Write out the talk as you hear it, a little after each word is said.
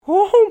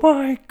Oh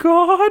my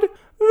God,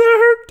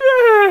 they're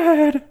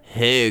dead!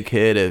 Who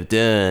could have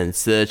done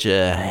such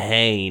a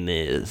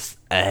heinous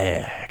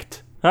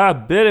act? I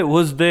bet it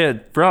was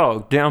that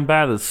frog down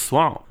by the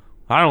swamp.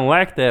 I don't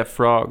like that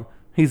frog.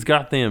 He's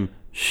got them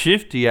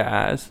shifty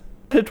eyes.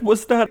 It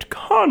was that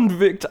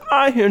convict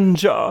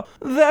Ironjaw,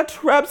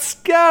 that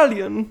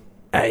rapscallion.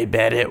 I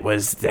bet it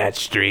was that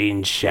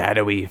strange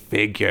shadowy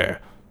figure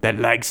that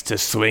likes to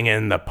swing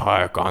in the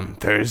park on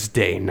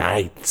Thursday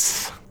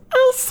nights.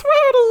 I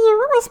swear to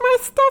you, it was my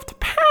stuffed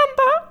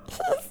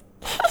panda.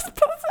 He's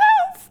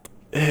possessed.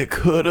 It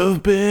could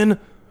have been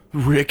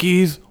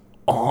Ricky's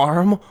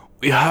arm.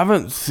 We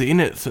haven't seen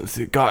it since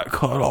it got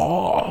cut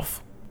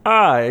off.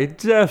 I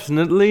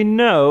definitely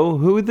know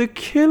who the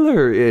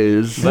killer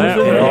is.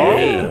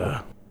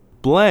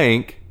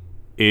 Blank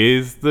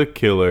is the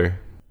killer.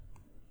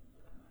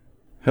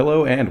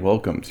 Hello and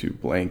welcome to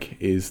Blank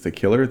is the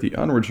Killer, the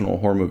unoriginal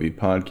horror movie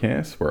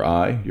podcast where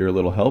I, your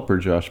little helper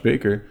Josh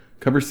Baker,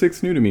 cover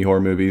 6 new to me horror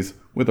movies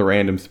with a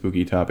random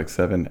spooky topic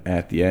 7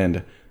 at the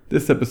end.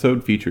 This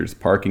episode features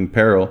Parking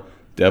Peril,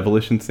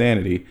 Devilish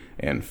Insanity,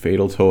 and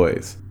Fatal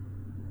Toys.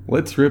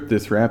 Let's rip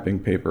this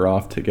wrapping paper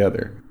off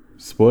together.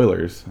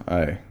 Spoilers,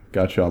 I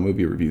got y'all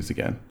movie reviews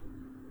again.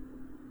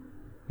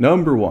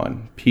 Number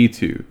 1,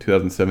 P2,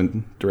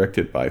 2007,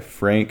 directed by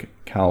Frank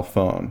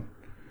Calfone.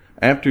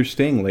 After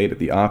staying late at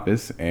the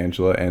office,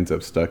 Angela ends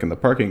up stuck in the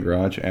parking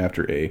garage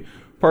after a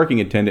parking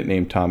attendant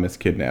named Thomas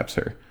kidnaps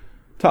her.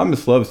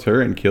 Thomas loves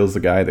her and kills the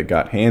guy that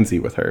got handsy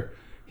with her.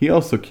 He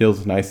also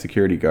kills a nice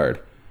security guard.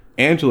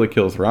 Angela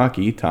kills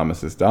Rocky,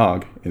 Thomas's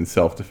dog, in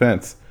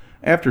self-defense.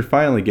 After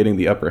finally getting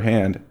the upper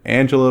hand,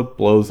 Angela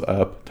blows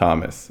up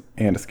Thomas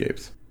and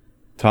escapes.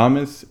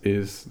 Thomas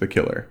is the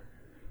killer.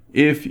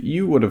 If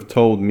you would have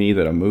told me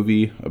that a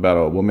movie about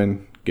a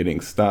woman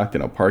getting stalked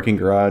in a parking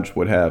garage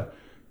would have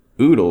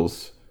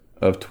oodles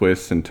of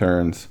twists and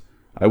turns,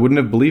 I wouldn't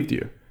have believed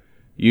you.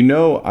 You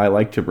know I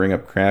like to bring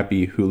up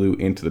crappy Hulu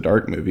Into the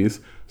Dark movies,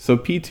 so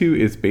P2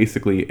 is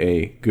basically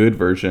a good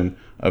version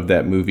of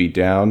that movie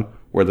Down,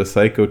 where the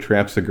psycho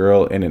traps a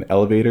girl in an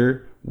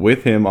elevator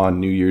with him on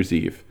New Year's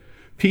Eve.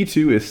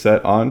 P2 is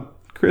set on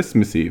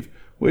Christmas Eve,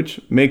 which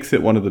makes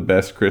it one of the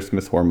best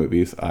Christmas horror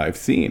movies I've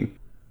seen.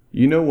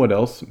 You know what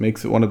else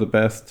makes it one of the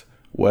best?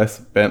 Wes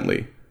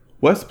Bentley.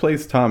 Wes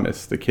plays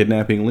Thomas, the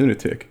kidnapping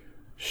lunatic.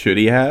 Should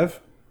he have?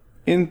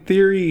 In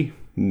theory,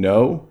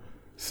 no.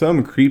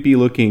 Some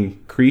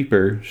creepy-looking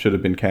creeper should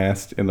have been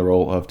cast in the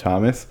role of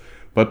Thomas,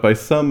 but by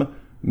some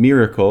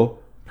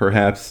miracle,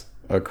 perhaps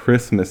a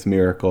Christmas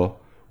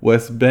miracle,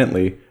 Wes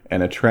Bentley,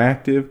 an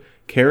attractive,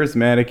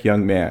 charismatic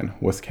young man,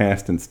 was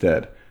cast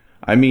instead.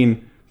 I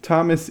mean,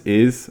 Thomas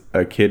is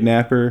a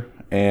kidnapper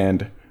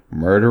and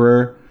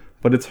murderer,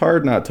 but it's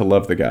hard not to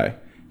love the guy.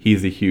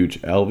 He's a huge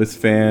Elvis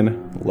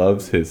fan,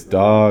 loves his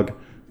dog,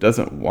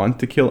 doesn't want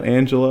to kill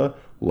Angela,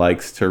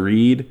 likes to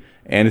read,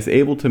 and is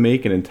able to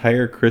make an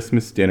entire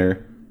Christmas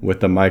dinner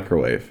with a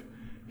microwave.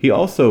 He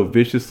also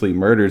viciously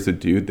murders a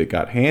dude that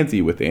got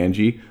handsy with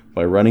Angie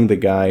by running the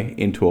guy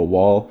into a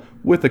wall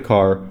with a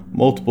car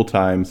multiple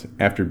times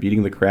after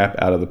beating the crap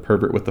out of the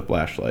pervert with the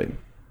flashlight.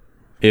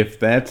 If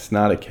that's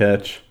not a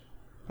catch,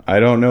 I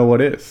don't know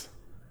what is.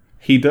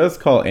 He does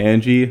call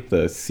Angie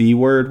the C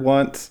word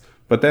once,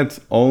 but that's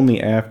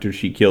only after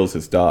she kills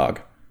his dog.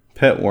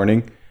 Pet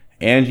warning,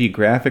 Angie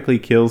graphically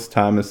kills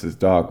Thomas's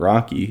dog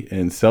Rocky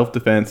in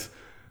self-defense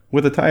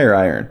with a tire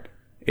iron.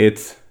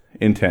 It's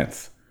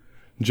intense.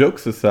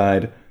 Jokes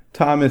aside,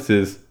 Thomas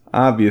is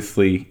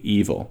obviously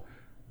evil.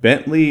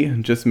 Bentley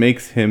just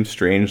makes him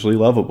strangely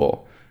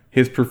lovable.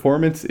 His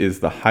performance is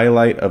the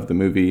highlight of the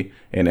movie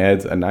and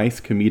adds a nice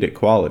comedic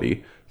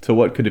quality to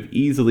what could have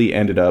easily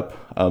ended up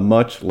a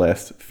much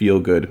less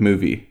feel-good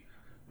movie.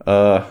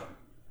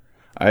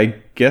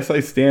 I guess I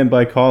stand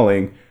by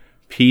calling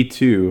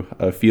P2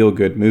 a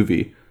feel-good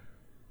movie.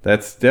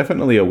 That's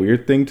definitely a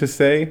weird thing to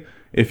say.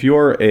 If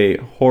you're a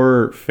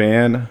horror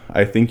fan,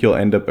 I think you'll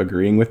end up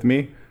agreeing with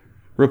me.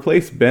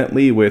 Replace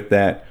Bentley with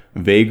that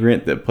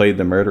vagrant that played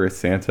the murderous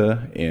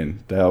Santa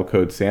in Dial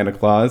Code Santa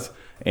Claus,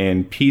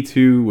 and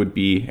P2 would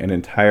be an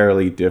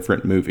entirely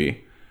different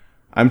movie.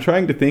 I'm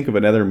trying to think of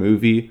another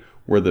movie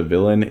where the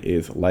villain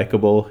is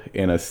likable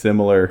in a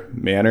similar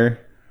manner.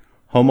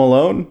 Home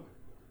Alone?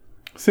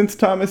 Since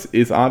Thomas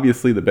is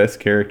obviously the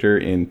best character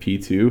in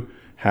P2,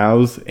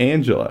 how's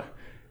Angela?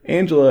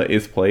 Angela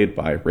is played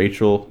by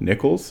Rachel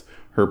Nichols.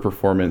 Her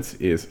performance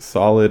is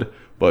solid,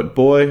 but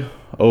boy,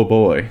 oh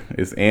boy,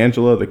 is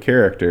Angela the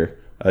character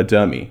a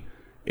dummy.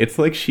 It's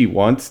like she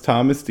wants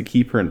Thomas to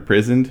keep her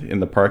imprisoned in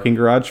the parking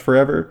garage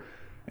forever.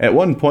 At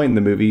one point in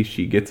the movie,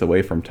 she gets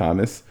away from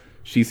Thomas.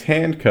 She's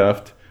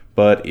handcuffed,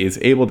 but is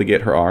able to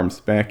get her arms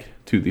back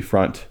to the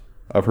front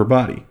of her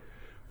body.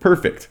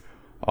 Perfect.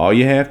 All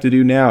you have to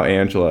do now,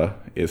 Angela,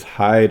 is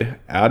hide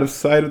out of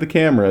sight of the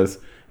cameras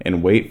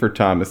and wait for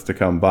Thomas to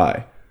come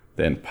by.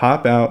 Then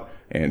pop out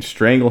and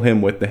strangle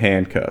him with the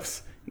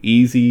handcuffs.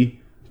 Easy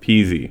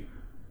peasy.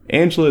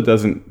 Angela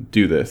doesn't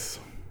do this.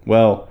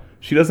 Well,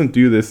 She doesn't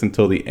do this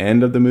until the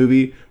end of the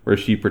movie, where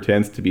she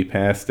pretends to be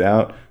passed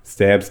out,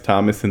 stabs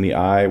Thomas in the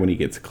eye when he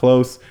gets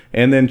close,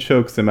 and then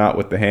chokes him out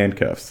with the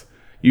handcuffs.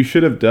 You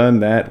should have done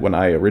that when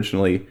I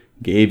originally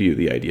gave you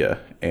the idea,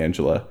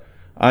 Angela.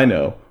 I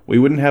know, we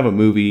wouldn't have a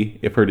movie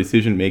if her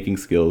decision-making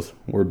skills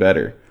were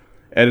better.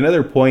 At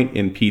another point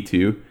in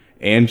P2,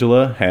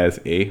 Angela has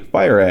a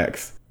fire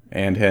axe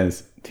and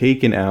has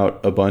taken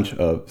out a bunch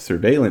of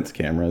surveillance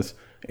cameras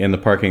in the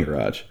parking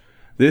garage.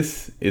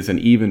 This is an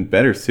even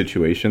better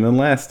situation than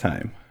last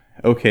time.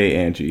 Okay,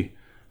 Angie,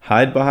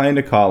 hide behind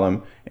a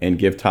column and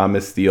give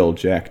Thomas the old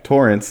Jack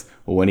Torrance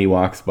when he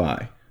walks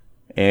by.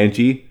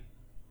 Angie,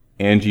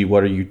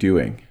 what are you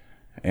doing?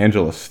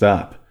 Angela,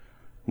 stop.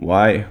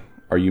 Why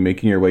are you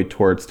making your way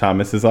towards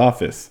Thomas's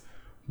office?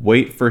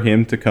 Wait for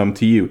him to come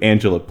to you.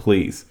 Angela,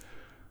 please.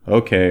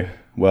 Okay,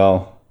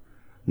 well,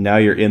 now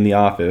you're in the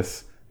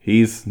office.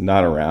 He's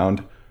not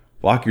around.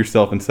 Lock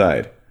yourself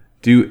inside.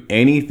 Do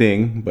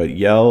anything but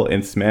yell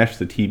and smash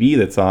the TV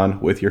that's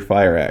on with your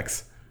fire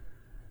axe.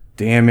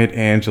 Damn it,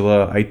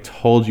 Angela. I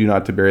told you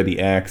not to bury the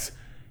axe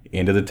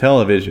into the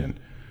television.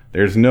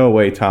 There's no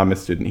way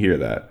Thomas didn't hear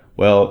that.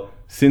 Well,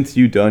 since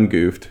you done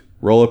goofed,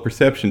 roll a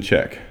perception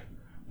check.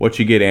 What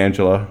you get,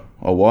 Angela?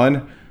 A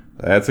 1?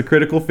 That's a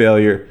critical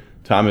failure.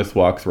 Thomas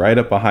walks right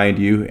up behind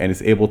you and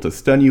is able to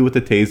stun you with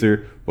a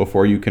taser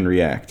before you can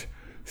react.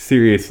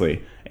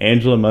 Seriously,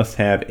 Angela must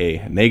have a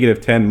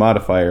 -10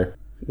 modifier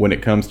when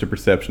it comes to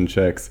perception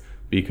checks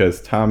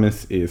because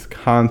Thomas is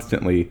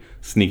constantly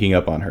sneaking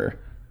up on her.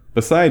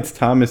 Besides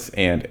Thomas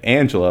and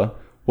Angela,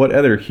 what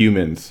other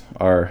humans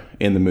are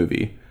in the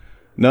movie?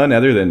 None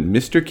other than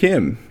Mr.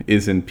 Kim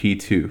is in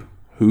P2.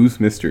 Who's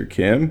Mr.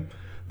 Kim?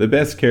 The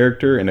best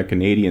character in a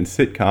Canadian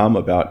sitcom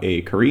about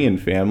a Korean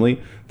family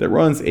that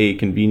runs a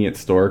convenience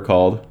store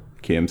called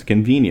Kim's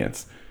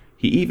Convenience.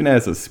 He even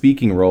has a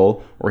speaking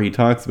role where he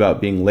talks about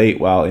being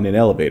late while in an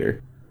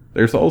elevator.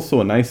 There's also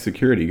a nice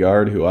security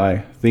guard who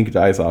I think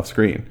dies off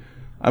screen.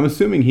 I'm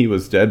assuming he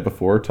was dead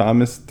before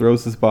Thomas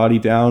throws his body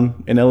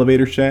down an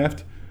elevator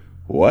shaft.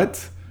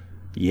 What?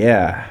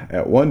 Yeah,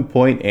 at one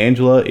point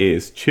Angela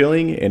is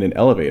chilling in an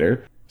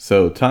elevator,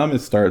 so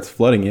Thomas starts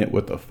flooding it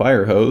with a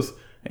fire hose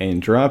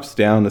and drops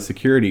down the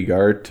security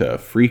guard to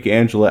freak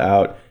Angela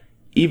out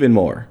even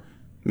more.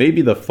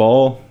 Maybe the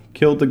fall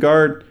killed the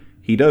guard.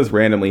 He does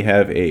randomly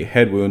have a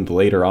head wound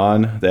later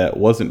on that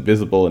wasn't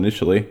visible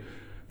initially.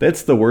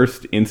 That's the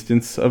worst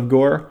instance of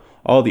gore.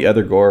 All the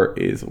other gore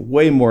is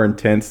way more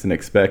intense than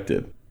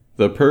expected.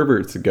 The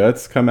pervert's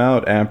guts come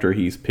out after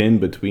he's pinned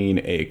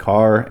between a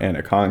car and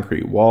a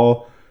concrete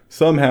wall.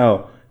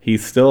 Somehow,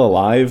 he's still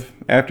alive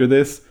after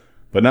this,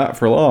 but not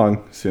for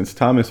long, since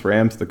Thomas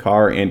rams the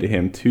car into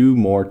him 2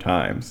 more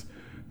times.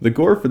 The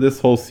gore for this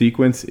whole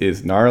sequence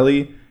is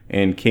gnarly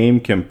and came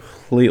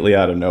completely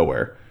out of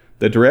nowhere.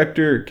 The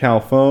director,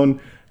 Calfone,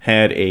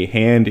 had a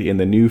hand in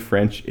the new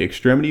French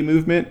extremity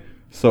movement,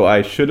 so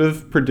I should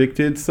have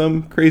predicted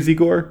some crazy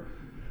gore.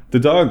 The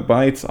dog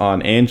bites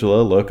on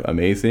Angela look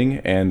amazing,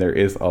 and there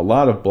is a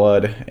lot of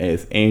blood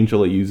as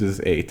Angela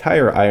uses a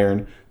tire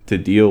iron to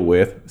deal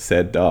with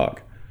said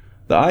dog.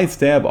 The eye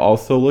stab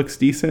also looks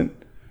decent.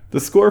 The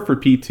score for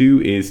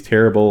P2 is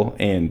terrible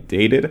and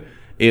dated.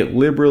 It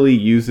liberally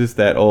uses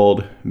that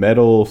old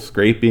metal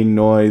scraping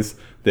noise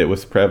that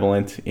was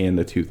prevalent in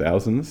the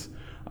 2000s.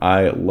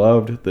 I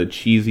loved the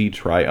cheesy,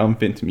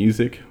 triumphant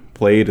music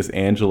played as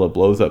Angela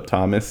blows up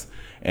Thomas,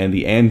 and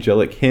the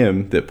angelic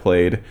hymn that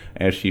played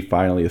as she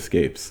finally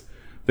escapes.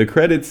 The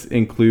credits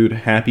include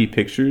happy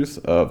pictures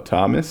of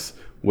Thomas,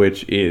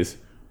 which is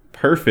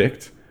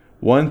perfect.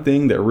 One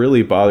thing that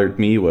really bothered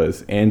me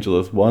was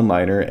Angela's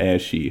one-liner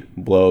as she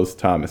blows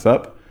Thomas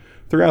up.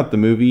 Throughout the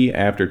movie,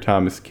 after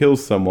Thomas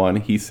kills someone,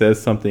 he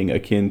says something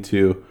akin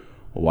to,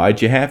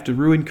 "Why'd you have to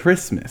ruin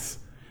Christmas?"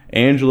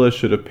 Angela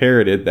should have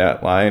parroted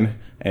that line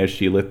as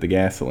she lit the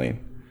gasoline.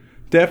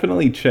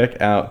 Definitely check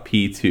out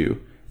P2.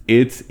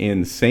 It's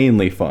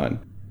insanely fun.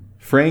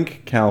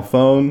 Frank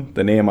Calfone,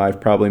 the name I've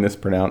probably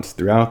mispronounced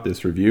throughout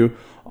this review,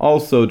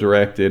 also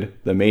directed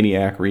the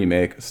Maniac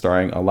remake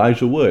starring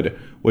Elijah Wood,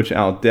 which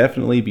I'll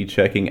definitely be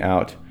checking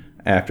out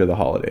after the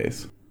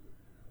holidays.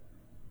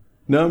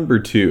 Number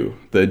 2,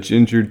 The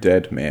Ginger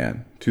Dead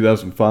Man,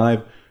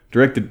 2005,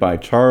 directed by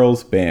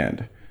Charles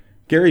Band.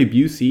 Gary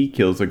Busey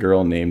kills a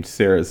girl named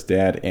Sarah's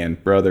dad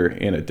and brother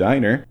in a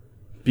diner.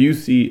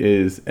 Busey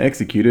is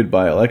executed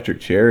by electric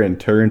chair and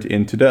turned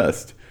into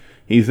dust.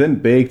 He's then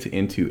baked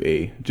into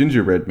a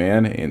gingerbread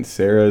man in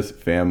Sarah's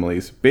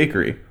family's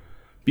bakery.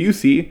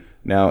 Busey,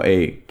 now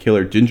a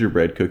killer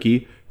gingerbread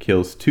cookie,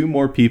 kills 2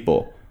 more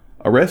people.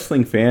 A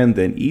wrestling fan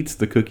then eats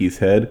the cookie's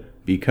head,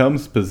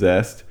 becomes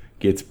possessed,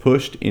 gets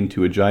pushed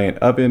into a giant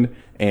oven,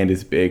 and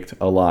is baked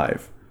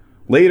alive.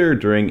 Later,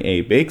 during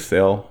a bake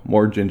sale,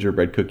 more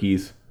gingerbread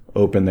cookies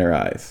open their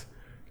eyes.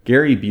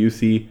 Gary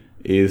Busey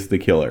is the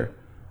killer.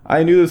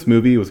 I knew this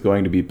movie was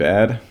going to be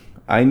bad.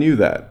 I knew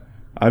that.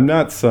 I'm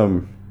not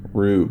some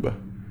rube.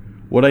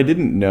 What I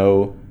didn't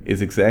know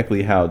is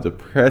exactly how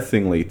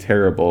depressingly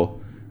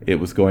terrible it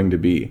was going to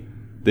be.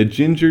 The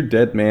Ginger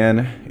Dead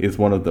Man is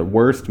one of the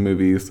worst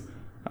movies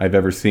I've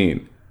ever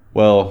seen.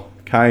 Well,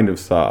 kind of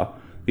saw.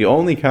 The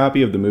only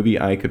copy of the movie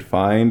I could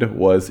find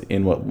was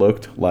in what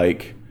looked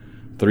like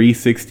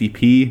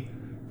 360p.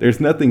 There's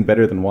nothing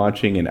better than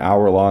watching an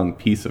hour-long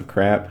piece of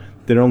crap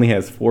that only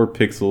has 4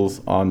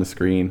 pixels on the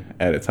screen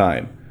at a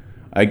time.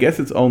 I guess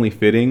it's only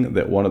fitting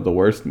that one of the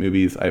worst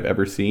movies I've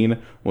ever seen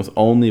was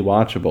only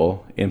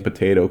watchable in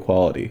potato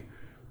quality.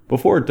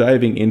 Before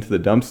diving into the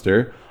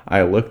dumpster,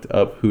 I looked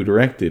up who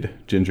directed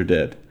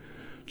Gingerdead.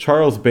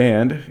 Charles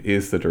Band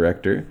is the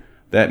director.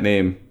 That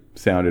name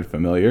sounded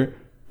familiar.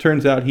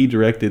 Turns out he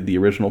directed the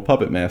original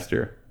Puppet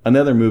Master,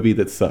 another movie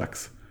that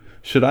sucks.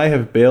 Should I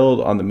have bailed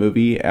on the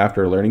movie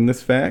after learning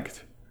this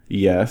fact?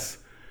 Yes.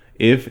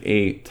 If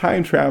a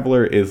time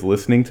traveler is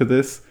listening to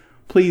this,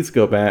 please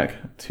go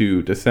back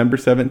to December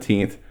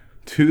 17th,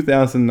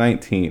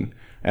 2019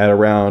 at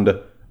around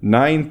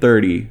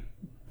 9:30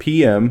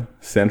 p.m.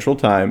 Central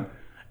Time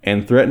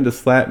and threaten to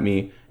slap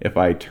me if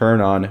I turn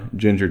on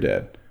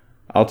Gingerdead.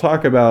 I'll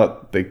talk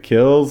about the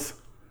kills.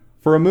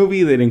 For a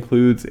movie that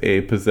includes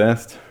a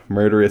possessed,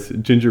 murderous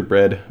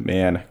gingerbread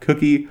man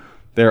cookie,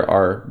 there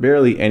are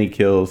barely any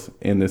kills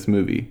in this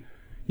movie.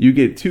 You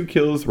get 2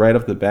 kills right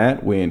off the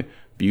bat when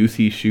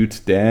Busey shoots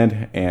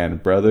dad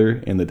and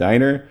brother in the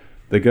diner.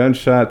 The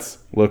gunshots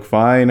look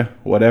fine,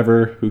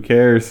 whatever, who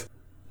cares?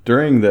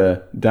 During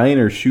the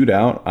diner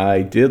shootout,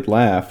 I did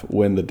laugh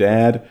when the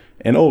dad,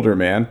 an older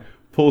man,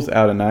 pulls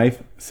out a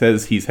knife,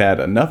 says he's had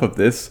enough of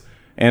this,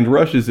 and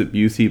rushes at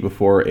Busey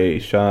before a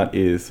shot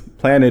is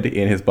planted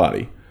in his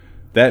body.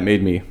 That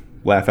made me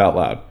laugh out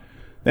loud.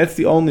 That's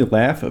the only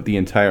laugh of the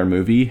entire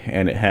movie,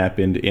 and it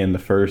happened in the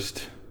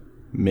first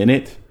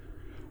minute.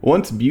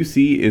 Once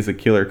Busey is a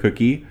killer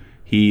cookie,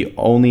 he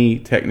only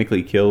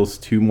technically kills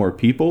 2 more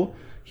people.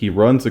 He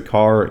runs a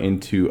car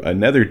into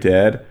another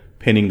dad,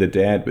 pinning the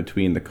dad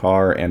between the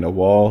car and a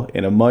wall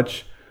in a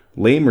much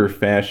lamer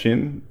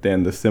fashion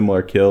than the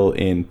similar kill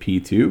in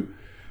P2.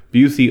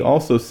 Busey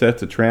also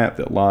sets a trap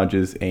that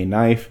lodges a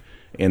knife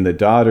in the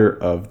daughter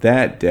of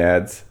that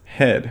dad's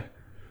head.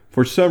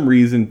 For some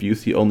reason,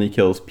 Busey only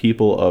kills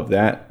people of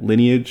that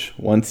lineage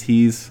once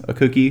he's a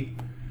cookie.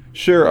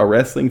 Sure, a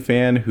wrestling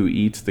fan who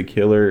eats the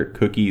killer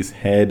cookie's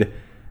head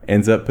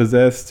ends up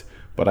possessed,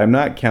 but I'm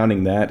not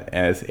counting that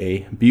as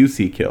a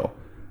Busey kill.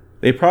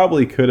 They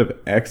probably could have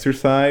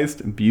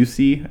exorcised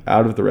Busey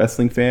out of the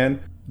wrestling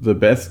fan, the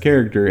best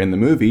character in the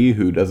movie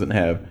who doesn't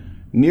have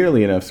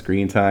nearly enough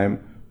screen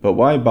time, but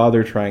why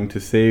bother trying to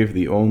save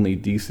the only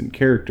decent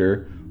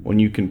character when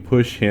you can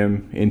push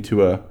him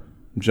into a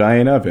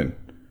giant oven?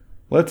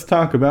 Let's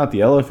talk about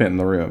the elephant in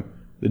the room.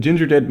 The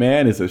Gingerdead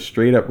Man is a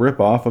straight-up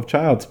ripoff of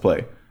Child's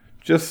Play.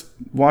 Just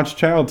watch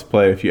Child's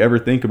Play if you ever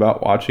think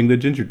about watching The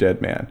Gingerdead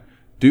Man.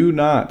 Do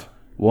not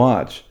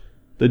watch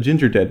The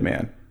Gingerdead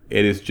Man.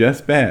 It is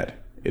just bad.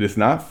 It is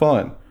not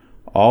fun.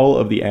 All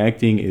of the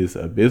acting is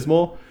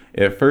abysmal.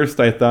 At first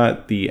I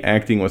thought the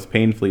acting was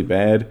painfully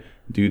bad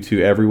due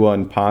to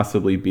everyone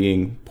possibly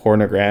being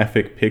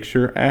pornographic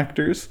picture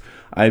actors.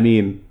 I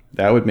mean,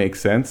 that would make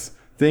sense.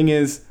 Thing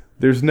is,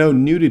 there's no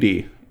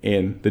nudity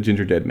in The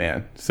Gingerdead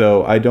Man,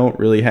 so I don't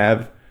really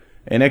have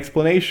an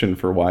explanation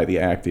for why the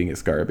acting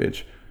is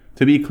garbage.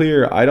 To be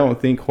clear, I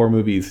don't think horror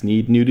movies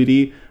need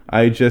nudity.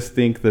 I just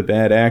think the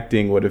bad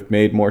acting would have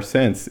made more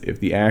sense if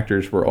the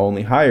actors were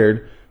only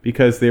hired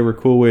because they were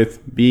cool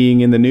with being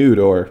in the nude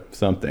or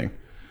something.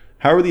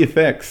 How are the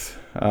effects?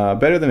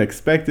 Better than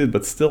expected,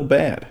 but still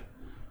bad.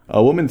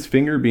 A woman's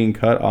finger being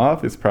cut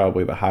off is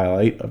probably the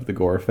highlight of the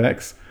gore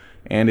effects,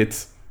 and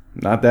it's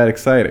not that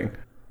exciting.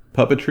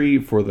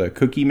 Puppetry for the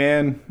Cookie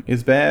Man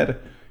is bad.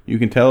 You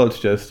can tell it's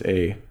just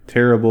a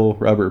terrible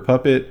rubber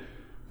puppet.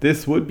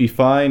 This would be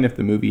fine if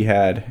the movie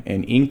had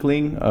an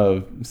inkling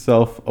of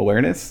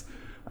self-awareness.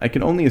 I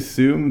can only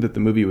assume that the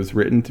movie was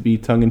written to be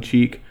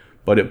tongue-in-cheek,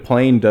 but it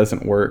plain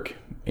doesn't work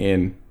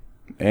in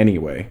any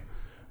way.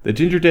 The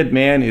Gingerdead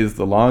Man is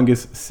the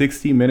longest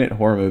 60-minute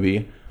horror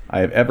movie I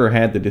have ever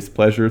had the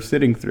displeasure of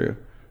sitting through.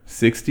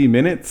 60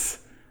 minutes?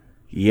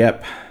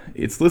 Yep.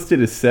 It's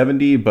listed as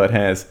 70, but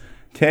has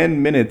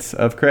 10 minutes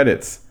of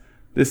credits.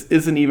 This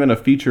isn't even a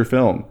feature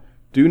film.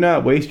 Do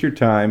not waste your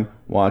time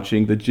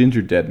watching The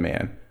Gingerdead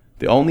Man.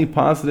 The only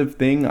positive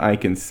thing I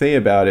can say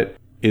about it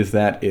is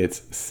that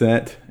it's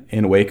set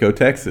in Waco,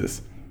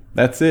 Texas.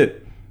 That's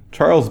it.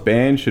 Charles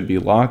Band should be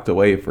locked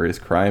away for his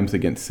crimes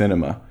against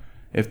cinema.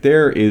 If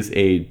there is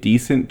a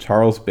decent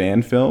Charles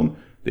Band film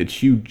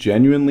that you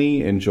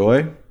genuinely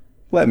enjoy,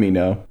 let me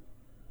know.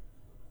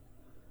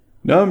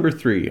 Number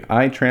 3,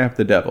 I Trapped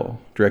the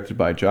Devil, directed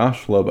by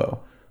Josh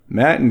Lobo.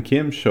 Matt and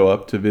Kim show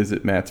up to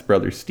visit Matt's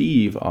brother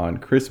Steve on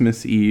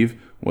Christmas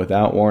Eve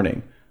without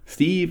warning.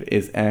 Steve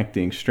is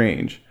acting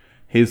strange.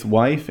 His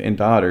wife and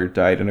daughter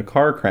died in a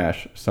car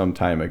crash some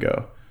time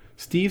ago.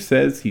 Steve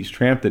says he's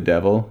trapped the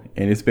devil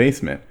in his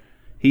basement.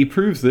 He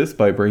proves this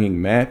by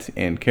bringing Matt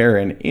and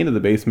Karen into the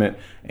basement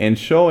and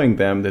showing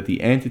them that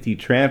the entity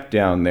trapped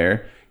down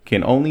there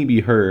can only be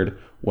heard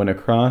when a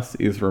cross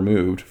is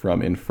removed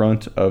from in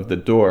front of the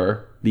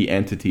door the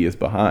entity is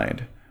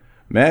behind.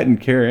 Matt and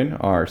Karen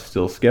are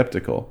still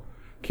skeptical.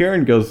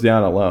 Karen goes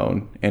down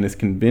alone and is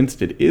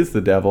convinced it is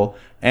the devil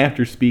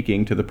after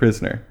speaking to the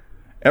prisoner.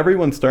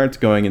 Everyone starts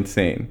going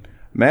insane.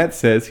 Matt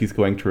says he's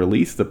going to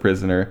release the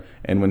prisoner,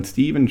 and when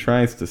Steven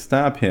tries to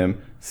stop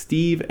him,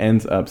 Steve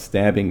ends up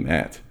stabbing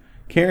Matt.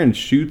 Karen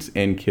shoots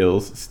and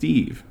kills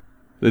Steve.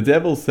 The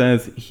devil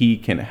says he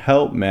can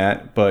help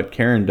Matt, but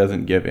Karen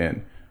doesn't give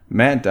in.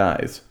 Matt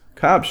dies.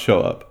 Cops show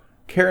up.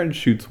 Karen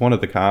shoots one of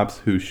the cops,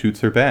 who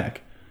shoots her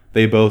back.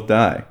 They both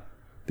die.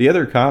 The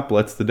other cop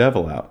lets the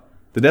devil out.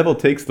 The devil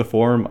takes the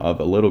form of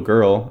a little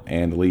girl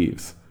and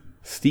leaves.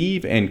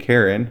 Steve and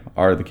Karen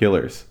are the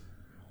killers.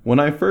 When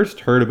I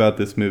first heard about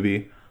this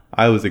movie,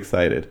 I was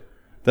excited.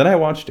 Then I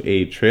watched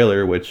a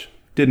trailer which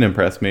didn't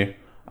impress me.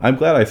 I'm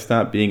glad I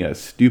stopped being a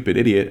stupid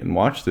idiot and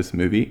watched this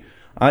movie.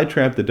 I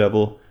Trapped the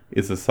Devil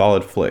is a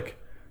solid flick.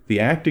 The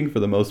acting for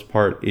the most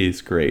part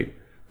is great.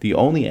 The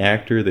only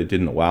actor that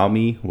didn't wow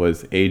me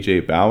was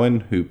A.J.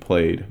 Bowen, who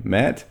played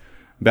Matt.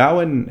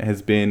 Bowen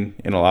has been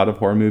in a lot of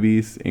horror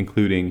movies,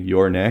 including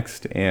You're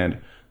Next and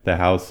The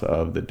House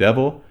of the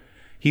Devil.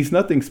 He's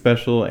nothing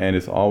special and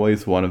is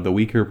always one of the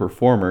weaker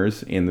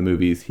performers in the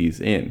movies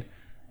he's in.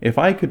 If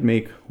I could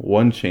make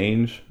one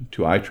change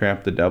to I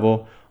Trapped the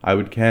Devil, I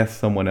would cast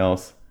someone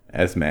else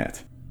as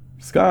Matt.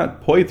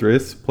 Scott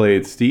Poitras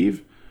played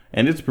Steve,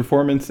 and his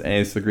performance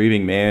as the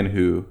grieving man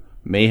who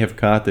may have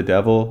caught the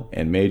devil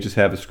and may just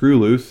have a screw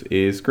loose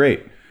is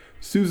great.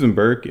 Susan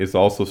Burke is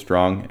also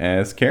strong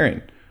as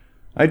Karen.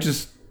 I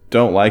just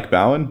don't like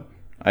Bowen.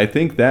 I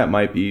think that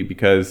might be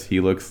because he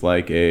looks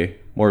like a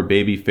more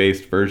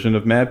baby-faced version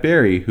of Matt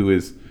Berry, who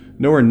is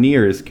nowhere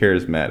near as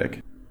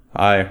charismatic.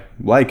 I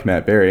like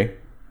Matt Berry.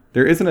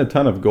 There isn't a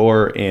ton of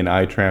gore in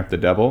I Trapped the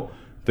Devil.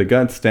 The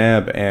gut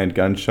stab and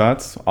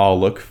gunshots all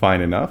look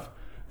fine enough.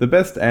 The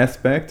best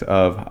aspect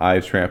of I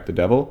Trapped the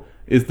Devil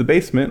is the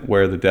basement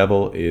where the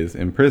devil is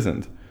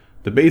imprisoned.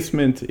 The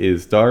basement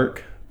is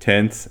dark,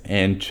 tense,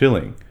 and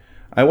chilling.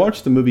 I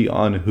watched the movie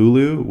on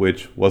Hulu,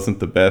 which wasn't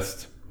the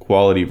best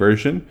quality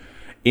version.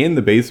 In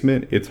the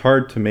basement, it's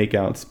hard to make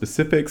out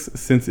specifics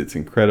since it's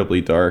incredibly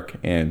dark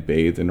and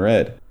bathed in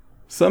red.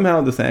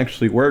 Somehow this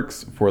actually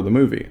works for the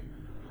movie.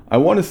 I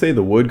want to say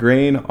the wood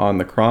grain on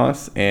the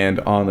cross and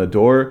on the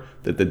door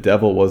that the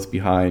devil was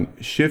behind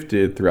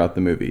shifted throughout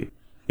the movie.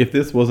 If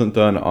this wasn't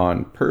done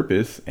on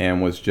purpose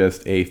and was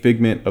just a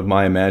figment of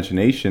my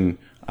imagination,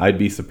 I'd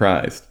be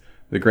surprised.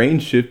 The grain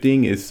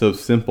shifting is so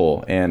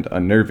simple and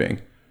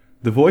unnerving.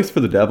 The voice for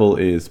the devil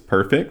is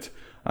perfect.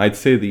 I'd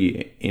say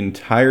the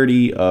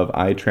entirety of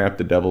I Trapped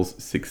the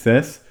Devil's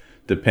success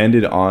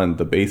depended on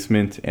the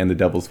basement and the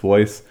devil's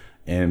voice,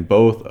 and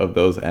both of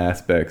those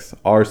aspects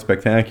are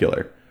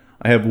spectacular.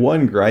 I have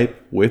one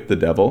gripe with the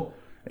devil.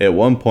 At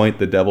one point,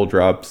 the devil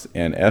drops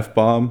an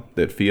F-bomb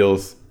that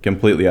feels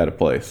completely out of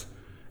place.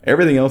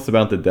 Everything else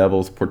about the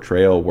devil's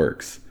portrayal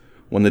works.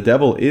 When the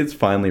devil is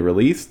finally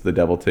released, the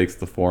devil takes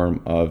the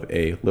form of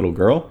a little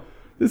girl.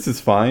 This is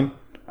fine.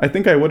 I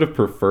think I would have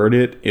preferred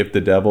it if the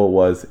devil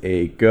was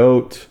a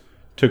goat,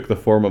 took the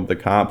form of the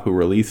cop who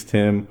released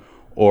him,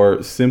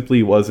 or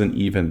simply wasn't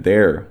even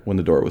there when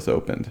the door was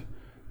opened.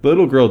 The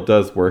little girl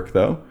does work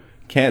though.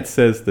 Kat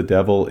says the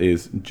devil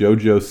is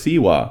Jojo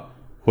Siwa,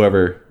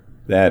 whoever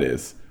that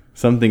is.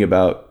 Something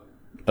about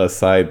a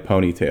side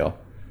ponytail.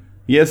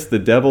 Yes, the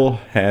devil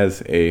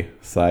has a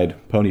side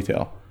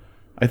ponytail.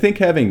 I think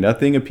having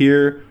nothing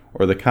appear,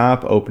 or the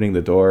cop opening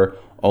the door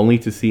only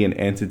to see an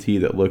entity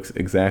that looks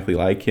exactly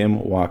like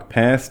him walk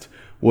past,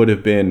 would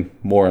have been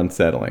more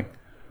unsettling.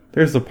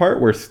 There's a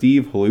part where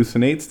Steve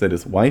hallucinates that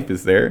his wife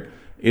is there.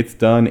 It's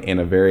done in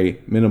a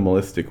very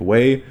minimalistic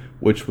way,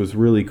 which was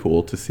really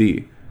cool to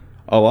see.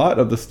 A lot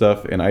of the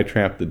stuff in I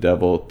Trapped the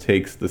Devil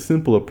takes the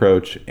simple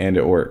approach, and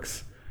it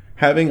works.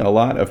 Having a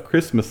lot of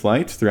Christmas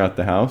lights throughout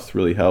the house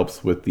really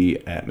helps with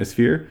the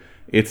atmosphere.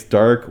 It's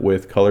dark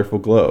with colorful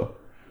glow.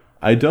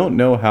 I don't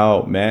know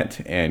how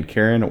Matt and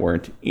Karen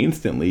weren't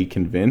instantly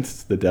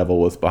convinced the devil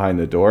was behind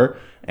the door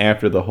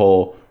after the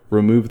whole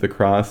remove the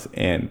cross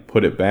and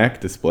put it back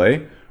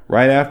display.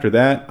 Right after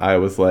that, I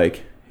was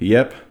like,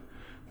 yep,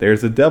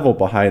 there's a devil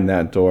behind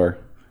that door.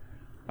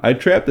 I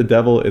Trapped the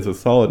Devil is a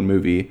solid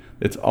movie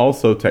that's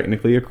also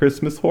technically a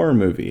Christmas horror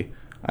movie.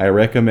 I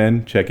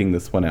recommend checking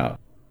this one out.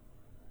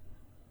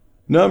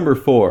 Number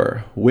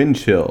 4, Wind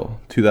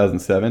Chill,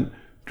 2007,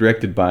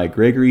 directed by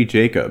Gregory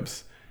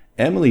Jacobs.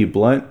 Emily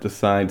Blunt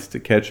decides to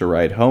catch a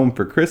ride home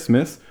for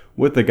Christmas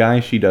with a guy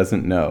she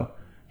doesn't know.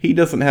 He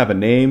doesn't have a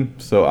name,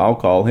 so I'll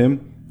call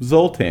him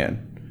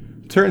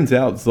Zoltan. Turns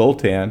out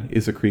Zoltan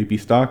is a creepy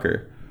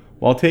stalker.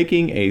 While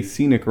taking a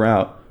scenic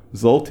route,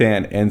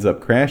 Zoltan ends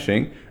up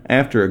crashing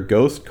after a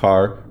ghost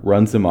car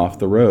runs him off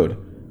the road.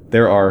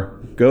 There are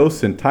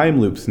ghosts and time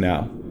loops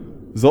now.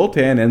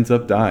 Zoltan ends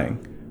up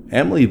dying.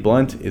 Emily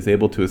Blunt is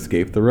able to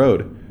escape the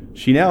road.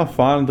 She now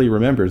fondly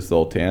remembers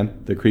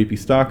Zoltan, the creepy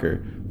stalker,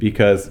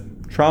 because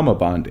trauma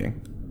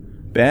bonding.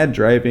 Bad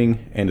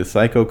driving and a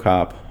psycho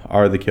cop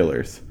are the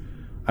killers.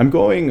 I'm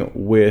going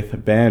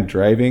with bad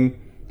driving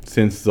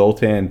since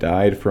Zoltan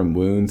died from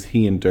wounds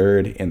he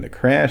endured in the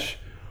crash.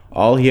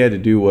 All he had to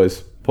do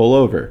was pull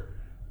over.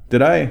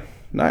 Did I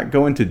not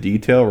go into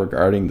detail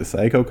regarding the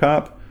Psycho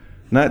Cop.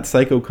 Not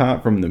Psycho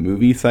Cop from the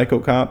movie Psycho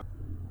Cop.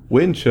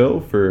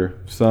 Winchell, for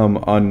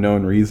some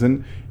unknown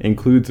reason,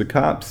 includes a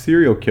cop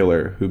serial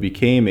killer who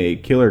became a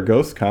killer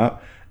ghost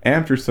cop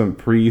after some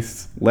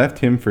priests left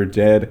him for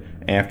dead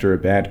after a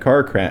bad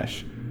car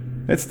crash.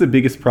 That's the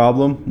biggest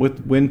problem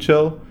with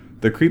Winchell.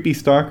 The creepy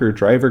stalker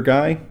driver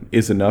guy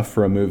is enough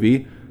for a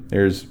movie.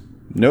 There's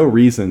no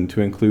reason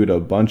to include a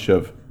bunch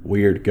of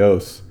weird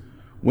ghosts.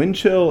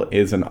 Winchell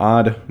is an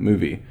odd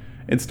movie.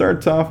 It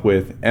starts off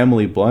with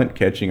Emily Blunt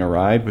catching a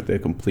ride with a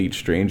complete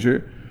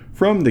stranger.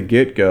 From the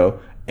get-go,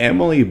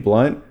 Emily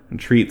Blunt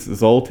treats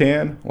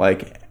Zoltan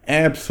like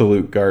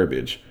absolute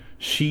garbage.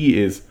 She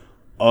is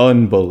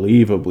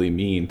unbelievably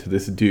mean to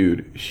this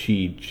dude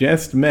she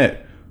just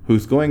met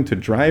who's going to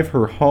drive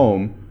her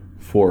home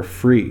for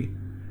free.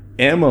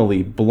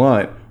 Emily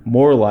Blunt,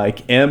 more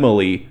like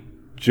Emily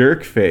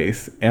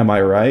Jerkface, am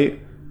I right?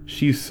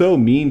 She's so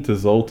mean to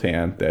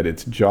Zoltan that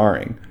it's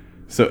jarring.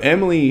 So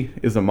Emily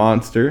is a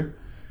monster,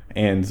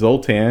 and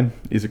Zoltan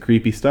is a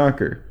creepy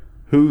stalker.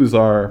 Who's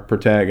our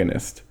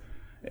protagonist?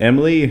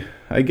 Emily,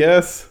 I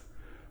guess.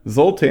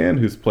 Zoltan,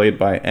 who's played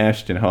by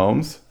Ashton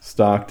Holmes,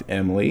 stalked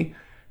Emily.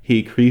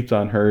 He creeped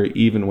on her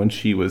even when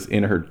she was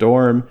in her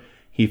dorm.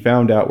 He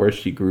found out where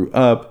she grew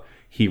up.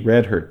 He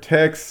read her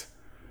texts.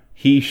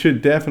 He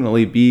should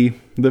definitely be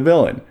the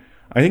villain.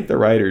 I think the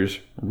writers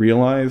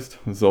realized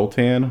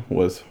Zoltan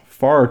was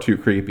far too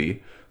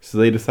creepy, so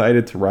they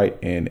decided to write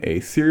in a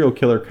serial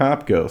killer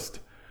cop ghost.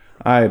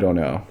 I don't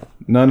know.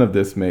 None of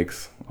this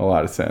makes a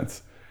lot of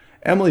sense.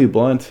 Emily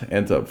Blunt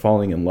ends up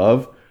falling in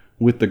love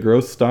with the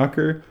gross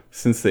stalker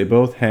since they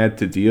both had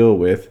to deal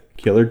with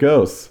killer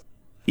ghosts.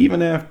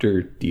 Even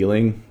after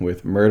dealing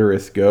with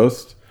murderous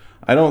ghosts,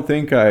 I don't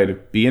think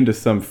I'd be into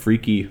some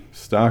freaky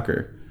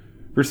stalker.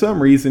 For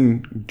some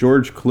reason,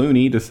 George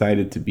Clooney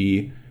decided to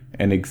be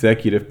an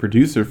executive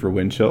producer for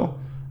Winchell.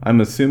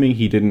 I'm assuming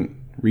he didn't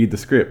read the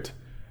script.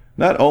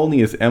 Not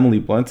only is Emily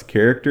Blunt's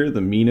character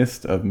the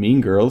meanest of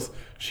mean girls,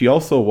 she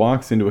also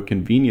walks into a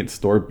convenience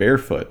store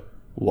barefoot.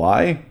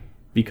 Why?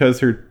 Because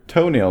her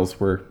toenails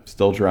were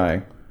still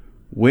dry.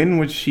 When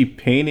was she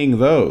painting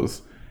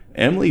those?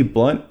 Emily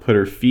Blunt put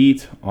her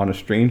feet on a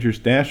stranger's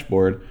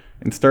dashboard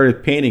and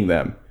started painting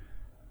them.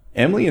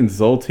 Emily and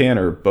Zoltan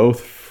are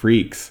both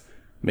freaks.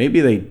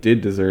 Maybe they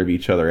did deserve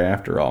each other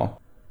after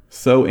all.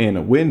 So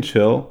in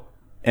Winchell,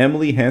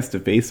 Emily has to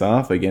face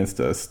off against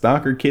a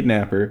stalker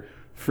kidnapper,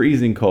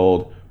 freezing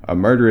cold, a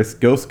murderous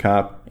ghost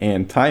cop,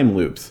 and time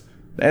loops.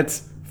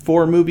 That's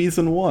 4 movies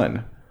in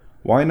one.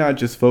 Why not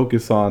just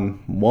focus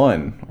on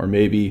one, or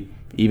maybe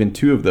even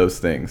 2 of those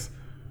things?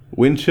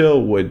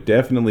 Winchell would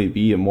definitely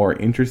be a more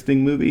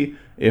interesting movie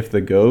if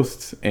the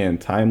ghosts and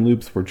time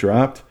loops were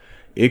dropped.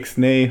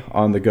 Ixnay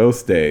on the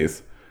ghost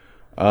days.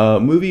 A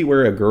movie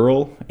where a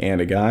girl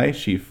and a guy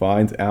she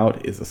finds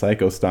out is a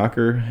psycho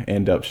stalker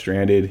end up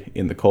stranded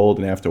in the cold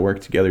and have to work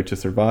together to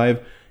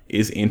survive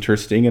is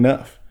interesting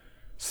enough.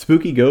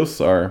 Spooky ghosts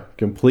are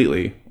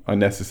completely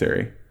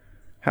unnecessary.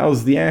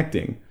 How's the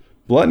acting?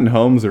 Blunt and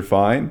Holmes are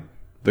fine.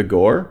 The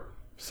gore?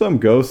 Some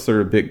ghosts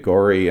are a bit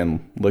gory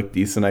and look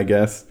decent, I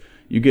guess.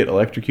 You get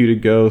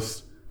electrocuted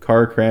ghosts,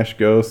 car crash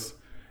ghosts.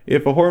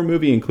 If a horror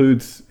movie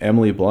includes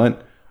Emily Blunt,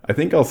 I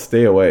think I'll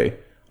stay away.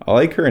 I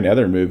like her in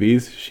other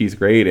movies. She's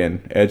great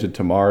in Edge of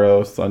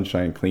Tomorrow,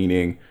 Sunshine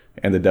Cleaning,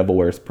 and The Devil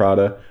Wears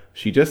Prada.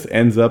 She just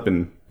ends up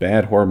in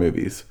bad horror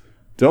movies.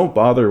 Don't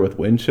bother with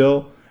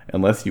Winchell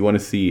unless you want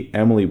to see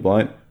Emily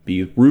Blunt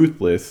be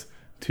ruthless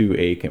to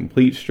a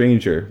complete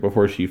stranger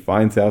before she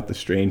finds out the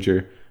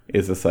stranger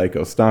is a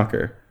psycho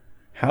stalker.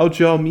 How'd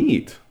y'all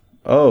meet?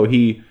 Oh,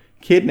 he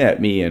kidnapped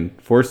me and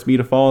forced me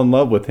to fall in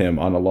love with him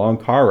on a long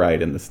car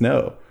ride in the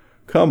snow.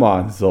 Come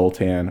on,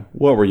 Zoltan,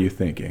 what were you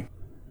thinking?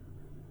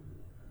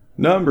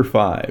 Number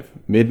 5,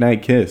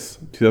 Midnight Kiss,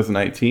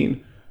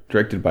 2019,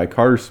 directed by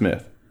Carter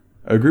Smith.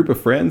 A group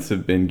of friends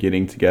have been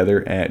getting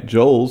together at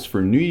Joel's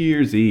for New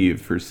Year's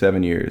Eve for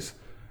 7 years.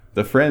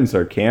 The friends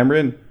are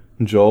Cameron,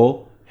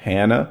 Joel,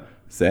 Hannah,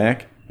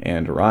 Zach,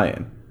 and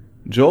Ryan.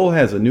 Joel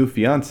has a new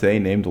fiancé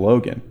named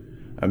Logan.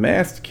 A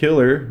masked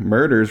killer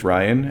murders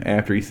Ryan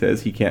after he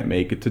says he can't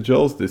make it to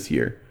Joel's this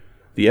year.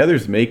 The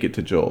others make it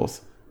to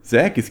Joel's.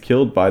 Zach is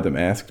killed by the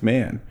masked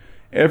man.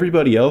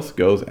 Everybody else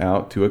goes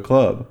out to a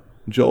club.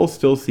 Joel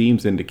still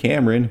seems into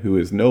Cameron, who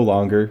is no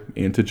longer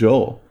into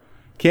Joel.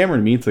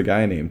 Cameron meets a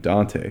guy named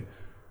Dante.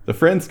 The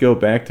friends go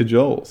back to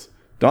Joel's.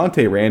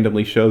 Dante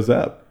randomly shows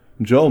up.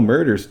 Joel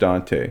murders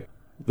Dante.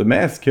 The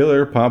masked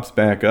killer pops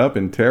back up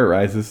and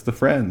terrorizes the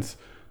friends.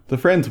 The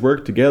friends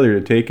work together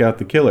to take out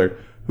the killer,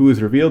 who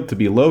is revealed to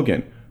be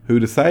Logan, who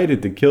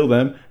decided to kill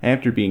them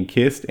after being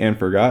kissed and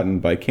forgotten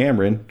by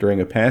Cameron during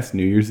a past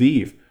New Year's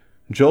Eve.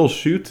 Joel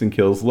shoots and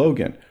kills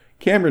Logan.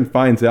 Cameron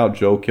finds out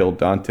Joel killed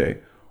Dante.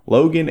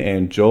 Logan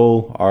and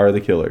Joel are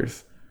the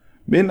killers.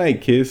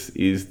 Midnight Kiss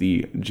is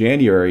the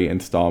January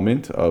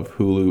installment of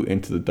Hulu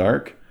Into the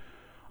Dark.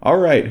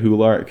 Alright,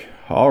 Hulark,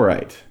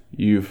 alright.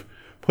 You've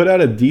put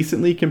out a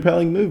decently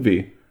compelling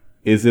movie.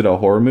 Is it a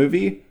horror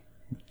movie?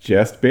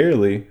 Just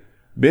barely.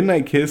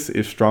 Midnight Kiss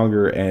is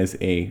stronger as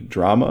a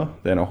drama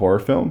than a horror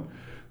film.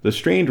 The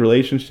strained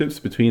relationships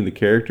between the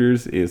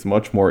characters is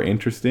much more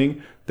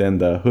interesting than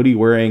the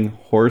hoodie-wearing,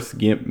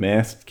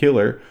 horse-gimp-masked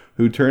killer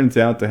who turns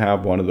out to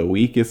have one of the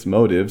weakest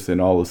motives in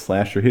all of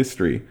slasher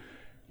history.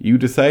 You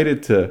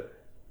decided to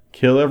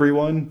kill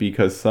everyone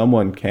because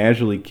someone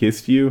casually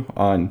kissed you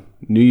on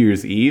New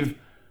Year's Eve?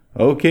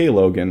 Okay,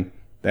 Logan,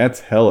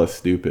 that's hella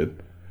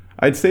stupid.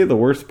 I'd say the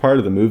worst part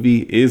of the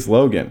movie is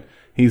Logan.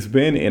 He's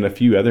been in a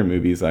few other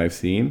movies I've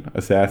seen,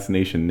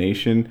 Assassination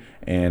Nation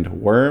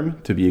and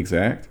Worm, to be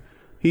exact.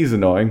 He's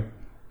annoying.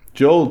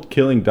 Joel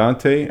killing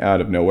Dante out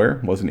of nowhere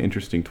was an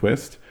interesting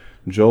twist.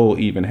 Joel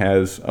even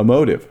has a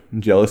motive,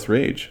 jealous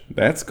rage.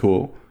 That's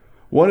cool.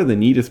 One of the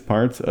neatest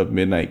parts of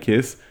Midnight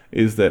Kiss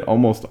is that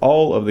almost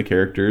all of the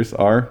characters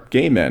are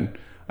gay men.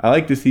 I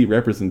like to see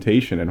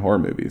representation in horror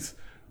movies.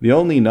 The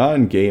only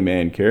non-gay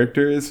man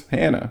character is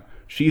Hannah.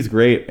 She's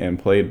great and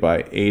played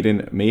by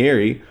Aiden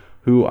Mayeri,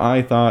 who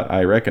I thought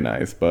I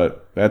recognized,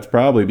 but that's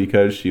probably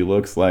because she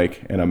looks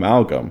like an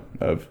amalgam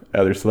of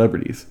other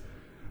celebrities.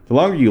 The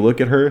longer you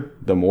look at her,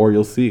 the more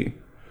you'll see.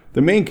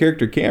 The main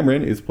character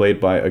Cameron is played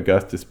by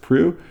Augustus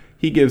Prue.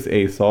 He gives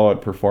a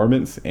solid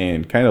performance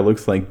and kind of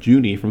looks like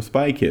Junie from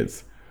Spy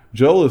Kids.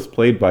 Joel is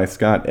played by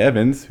Scott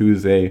Evans,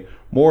 who's a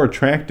more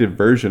attractive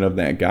version of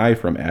that guy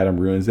from Adam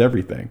Ruins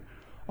Everything.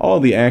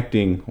 All the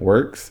acting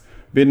works.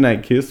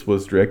 Midnight Kiss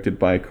was directed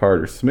by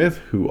Carter Smith,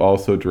 who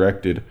also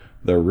directed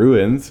The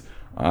Ruins.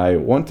 I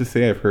want to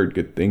say I've heard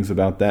good things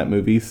about that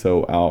movie,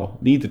 so I'll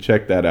need to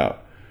check that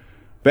out.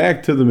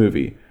 Back to the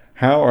movie.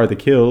 How are the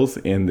kills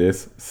in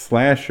this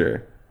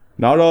slasher?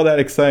 Not all that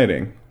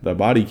exciting. The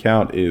body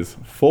count is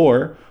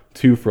 4,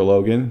 2 for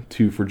Logan,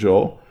 2 for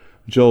Joel.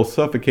 Joel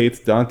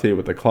suffocates Dante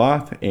with a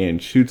cloth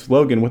and shoots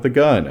Logan with a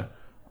gun.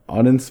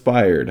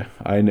 Uninspired,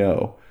 I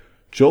know.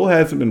 Joel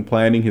hasn't been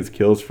planning his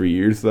kills for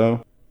years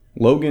though.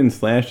 Logan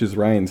slashes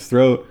Ryan's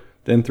throat,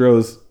 then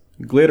throws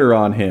glitter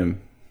on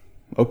him.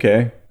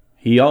 Okay.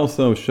 He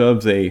also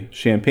shoves a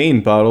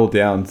champagne bottle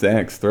down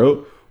Zach's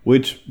throat,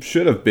 which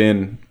should have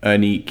been a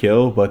neat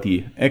kill, but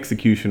the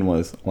execution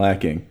was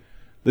lacking.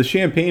 The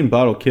champagne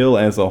bottle kill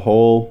as a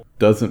whole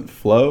doesn't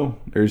flow.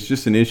 There's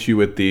just an issue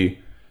with the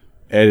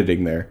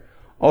editing there.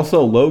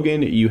 Also,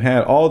 Logan, you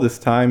had all this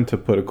time to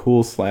put a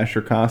cool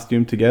slasher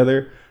costume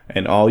together,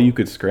 and all you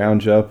could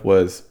scrounge up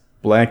was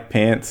black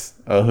pants,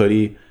 a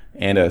hoodie,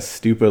 and a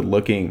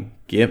stupid-looking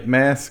gimp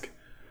mask.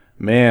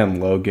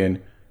 Man,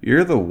 Logan,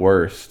 you're the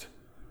worst.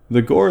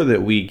 The gore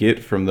that we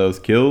get from those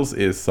kills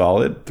is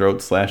solid.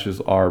 Throat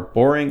slashes are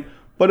boring,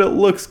 but it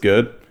looks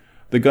good.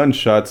 The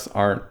gunshots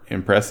aren't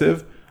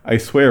impressive. I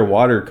swear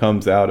water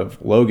comes out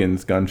of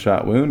Logan's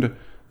gunshot wound.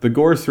 The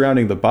gore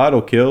surrounding the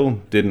bottle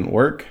kill didn't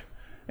work.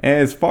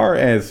 As far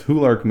as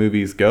Hulark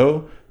movies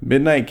go,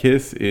 Midnight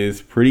Kiss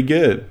is pretty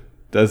good.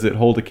 Does it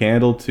hold a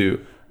candle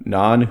to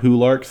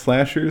non-Hulark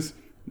slashers?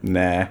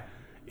 Nah.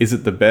 Is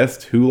it the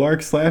best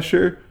Hulark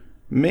slasher?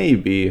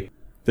 Maybe.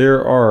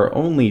 There are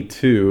only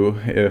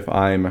 2, if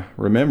I'm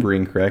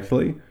remembering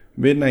correctly,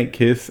 Midnight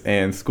Kiss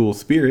and School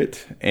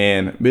Spirit,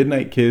 and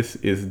Midnight Kiss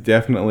is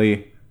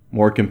definitely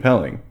more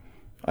compelling.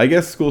 I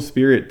guess School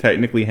Spirit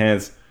technically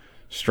has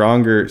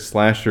stronger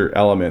slasher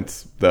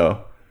elements,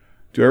 though.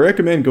 Do I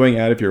recommend going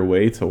out of your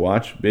way to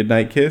watch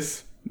Midnight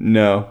Kiss?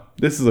 No,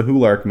 this is a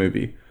Hulark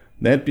movie.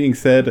 That being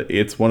said,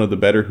 it's one of the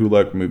better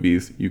Hulark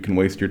movies you can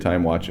waste your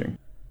time watching.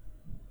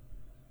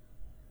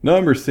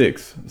 Number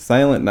 6,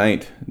 Silent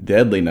Night,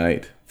 Deadly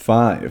Night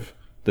 5,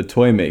 The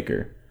Toy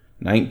Maker,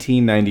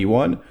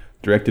 1991,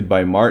 directed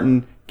by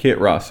Martin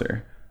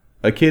Kittrosser.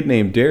 A kid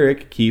named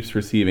Derek keeps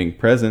receiving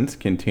presents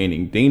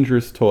containing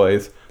dangerous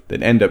toys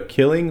that end up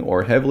killing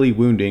or heavily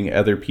wounding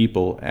other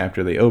people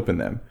after they open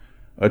them.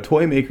 A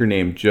toy maker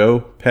named Joe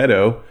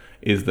Petto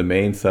is the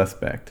main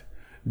suspect.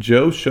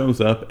 Joe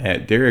shows up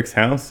at Derek's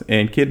house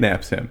and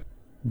kidnaps him.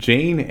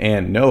 Jane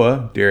and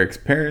Noah, Derek's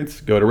parents,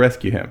 go to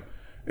rescue him.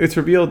 It's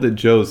revealed that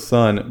Joe's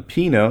son,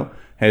 Pino,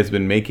 has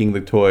been making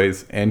the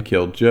toys and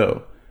killed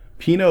Joe.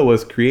 Pino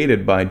was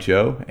created by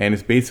Joe and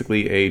is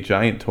basically a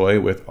giant toy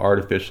with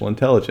artificial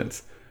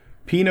intelligence.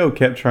 Pino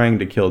kept trying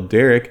to kill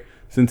Derek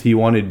since he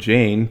wanted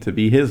Jane to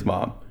be his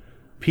mom.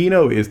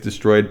 Pino is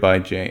destroyed by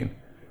Jane.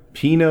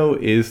 Pino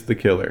is the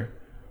killer.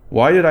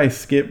 Why did I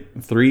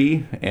skip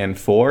 3 and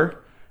 4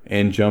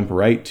 and jump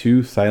right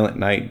to Silent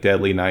Night,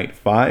 Deadly Night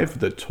 5,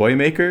 The Toy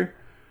Maker?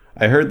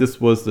 I heard this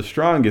was the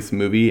strongest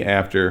movie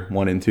after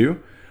 1 and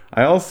 2.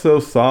 I also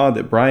saw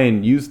that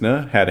Brian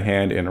Yuzna had a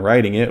hand in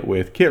writing it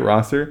with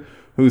Kittrosser,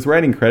 whose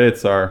writing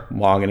credits are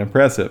long and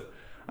impressive.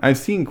 I've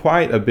seen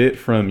quite a bit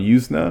from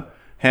Yuzna,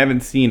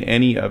 haven't seen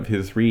any of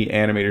his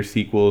Reanimator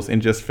sequels,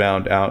 and just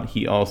found out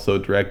he also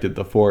directed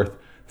the 4th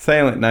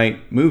Silent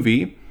Night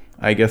movie.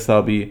 I guess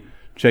I'll be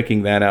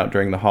checking that out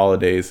during the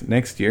holidays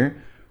next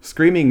year.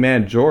 Screaming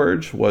Mad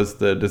George was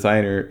the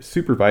designer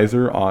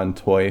supervisor on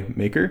Toy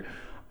Maker.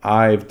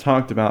 I've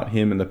talked about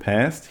him in the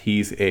past.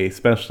 He's a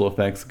special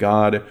effects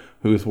god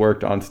who's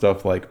worked on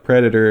stuff like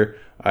Predator,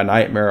 A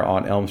Nightmare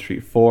on Elm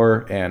Street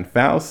 4, and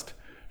Faust.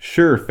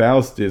 Sure,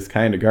 Faust is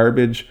kind of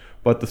garbage,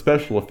 but the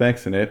special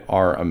effects in it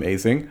are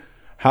amazing.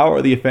 How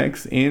are the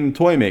effects in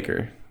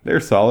Toymaker? They're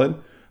solid.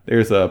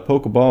 There's a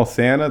Pokeball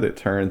Santa that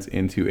turns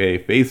into a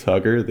face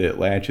hugger that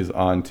latches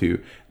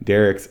onto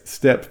Derek's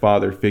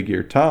stepfather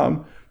figure,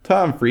 Tom.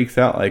 Tom freaks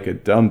out like a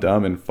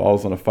dum-dum and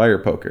falls on a fire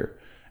poker.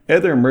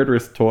 Other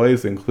murderous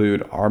toys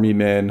include army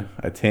men,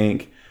 a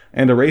tank,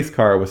 and a race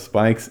car with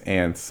spikes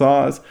and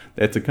saws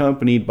that's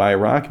accompanied by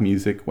rock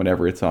music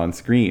whenever it's on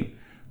screen.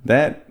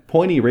 That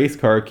pointy race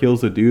car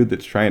kills a dude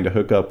that's trying to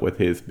hook up with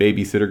his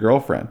babysitter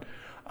girlfriend.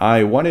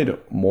 I wanted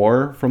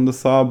more from the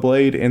saw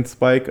blade and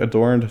spike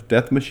adorned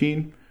death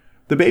machine.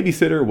 The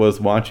babysitter was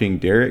watching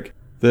Derek.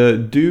 The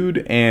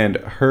dude and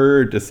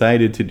her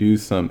decided to do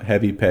some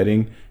heavy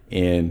petting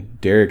in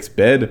Derek's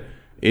bed.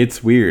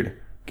 It's weird.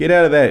 Get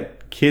out of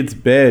that kid's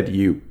bed,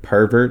 you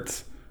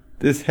perverts.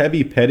 This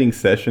heavy petting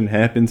session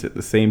happens at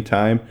the same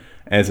time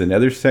as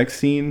another sex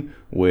scene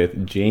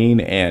with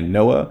Jane and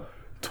Noah.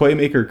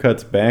 Toymaker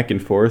cuts back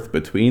and forth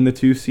between the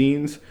two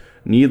scenes.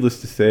 Needless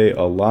to say,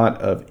 a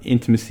lot of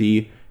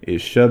intimacy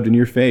is shoved in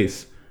your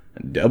face.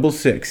 Double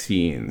sex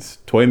scenes.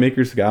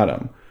 Toymaker's got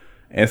 'em.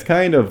 As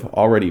kind of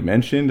already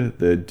mentioned,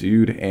 the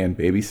dude and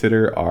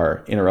babysitter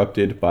are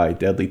interrupted by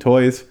deadly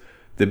toys.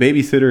 The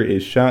babysitter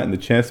is shot in the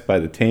chest by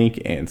the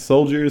tank and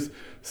soldiers.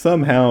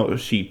 Somehow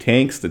she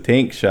tanks the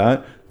tank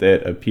shot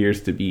that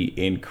appears to be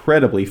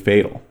incredibly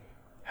fatal.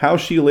 How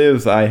she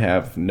lives, I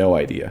have no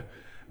idea.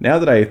 Now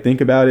that I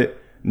think about it,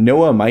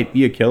 Noah might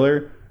be a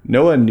killer.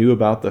 Noah knew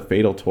about the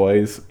fatal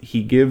toys.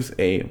 He gives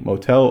a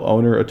motel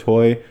owner a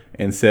toy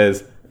and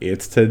says,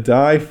 "It's to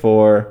die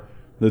for."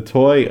 The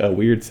toy, a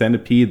weird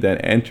centipede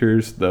that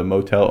enters the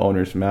motel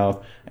owner's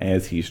mouth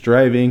as he's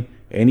driving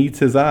and eats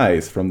his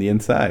eyes from the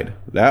inside.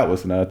 That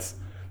was nuts.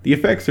 The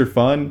effects are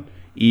fun,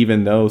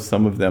 even though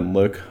some of them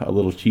look a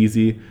little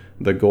cheesy.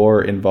 The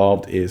gore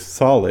involved is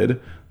solid.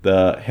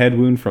 The head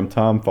wound from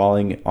Tom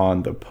falling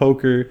on the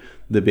poker,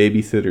 the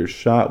babysitter's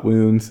shot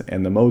wounds,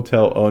 and the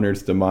motel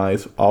owner's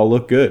demise all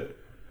look good.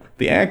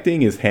 The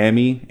acting is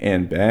hammy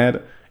and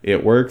bad.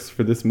 It works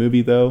for this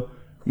movie though.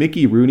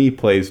 Mickey Rooney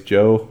plays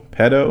Joe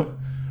Pedo.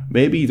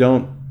 Maybe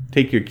don't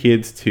take your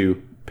kids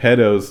to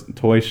Pedo's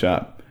toy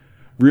shop.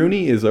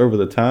 Rooney is over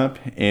the top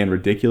and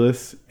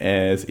ridiculous,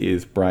 as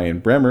is Brian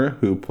Bremer,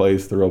 who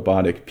plays the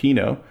robotic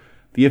Pino.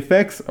 The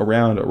effects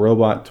around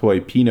robot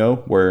toy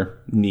Pino were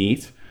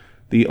neat.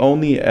 The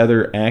only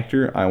other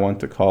actor I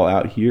want to call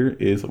out here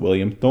is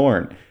William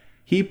Thorne.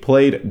 He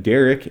played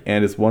Derek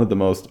and is one of the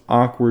most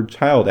awkward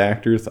child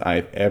actors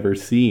I've ever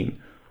seen.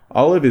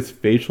 All of his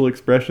facial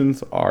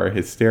expressions are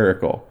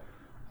hysterical.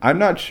 I'm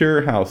not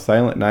sure how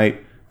Silent Night,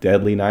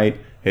 Deadly Night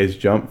has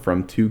jumped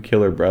from two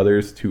killer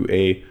brothers to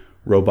a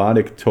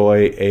robotic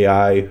toy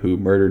AI who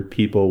murdered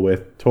people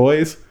with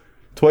toys.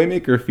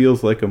 Toymaker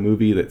feels like a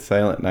movie that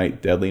Silent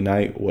Night, Deadly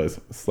Night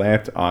was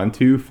slapped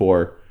onto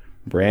for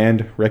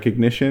brand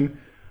recognition.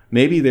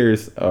 Maybe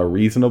there's a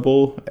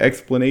reasonable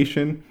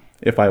explanation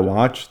if I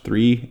watch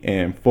 3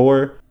 and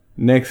 4.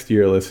 Next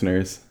year,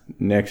 listeners.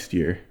 Next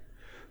year.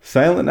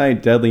 Silent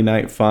Night, Deadly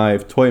Night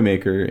 5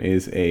 Toymaker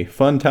is a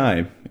fun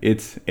time.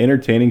 It's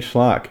entertaining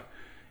schlock.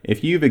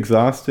 If you've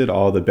exhausted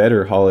all the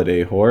better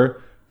holiday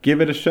horror,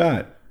 give it a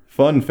shot.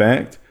 Fun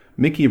fact,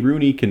 Mickey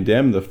Rooney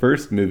condemned the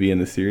first movie in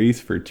the series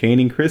for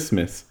tainting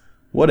Christmas.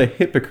 What a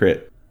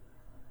hypocrite.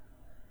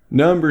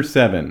 Number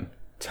 7.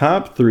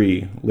 Top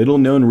 3 little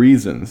known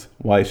reasons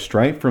why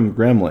Stripe from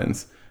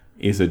Gremlins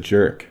is a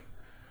jerk.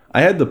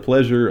 I had the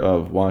pleasure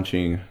of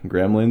watching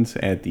Gremlins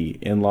at the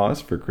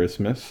in-laws for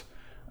Christmas.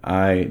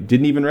 I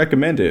didn't even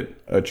recommend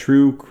it. A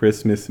true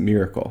Christmas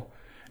miracle.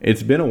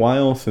 It's been a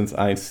while since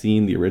I've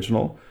seen the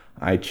original.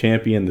 I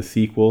champion the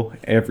sequel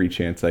every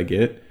chance I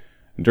get.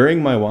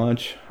 During my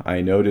watch,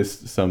 I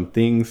noticed some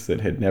things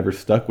that had never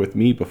stuck with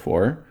me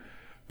before.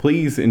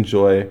 Please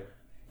enjoy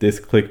this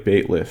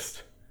clickbait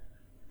list.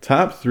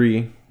 Top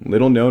 3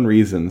 little known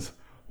reasons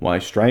why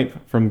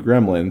Stripe from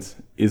Gremlins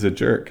is a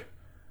jerk.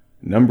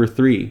 Number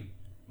 3.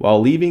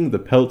 While leaving the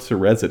Peltzer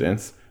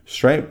residence,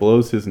 Stripe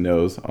blows his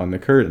nose on the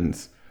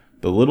curtains.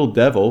 The little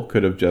devil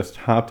could have just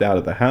hopped out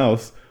of the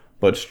house,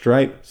 but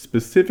Stripe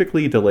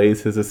specifically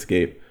delays his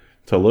escape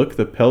to look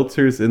the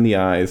Peltzers in the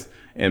eyes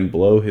and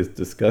blow his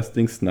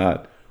disgusting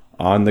snot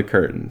on the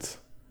curtains.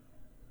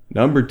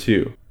 Number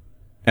 2.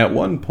 At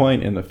one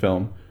point in the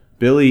film,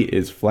 Billy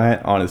is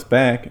flat on his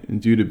back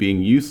due to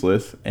being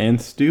useless and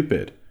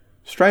stupid.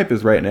 Stripe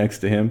is right next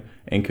to him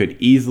and could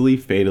easily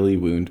fatally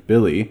wound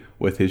Billy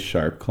with his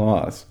sharp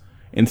claws.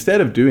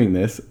 Instead of doing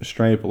this,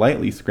 Stripe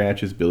lightly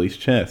scratches Billy's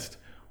chest.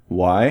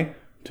 Why?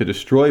 To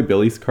destroy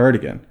Billy's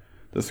cardigan.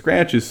 The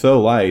scratch is so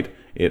light,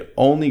 it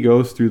only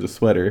goes through the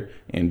sweater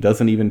and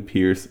doesn't even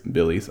pierce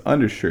Billy's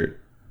undershirt.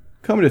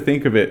 Come to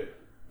think of it,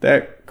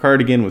 that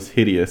cardigan was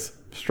hideous.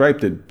 Stripe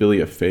did Billy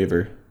a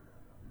favor.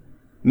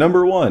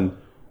 Number 1.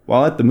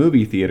 While at the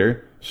movie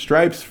theater,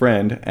 Stripe's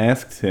friend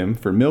asks him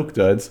for Milk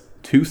Duds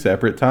 2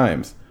 separate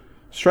times.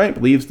 Stripe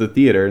leaves the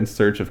theater in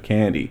search of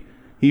candy.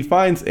 He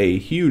finds a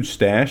huge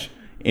stash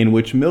in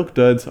which Milk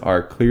Duds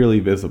are clearly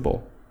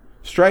visible.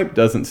 Stripe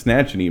doesn't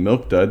snatch any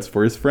Milk Duds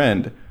for his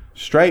friend.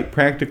 Stripe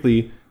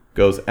practically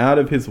goes out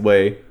of his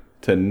way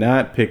to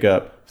not pick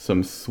up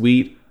some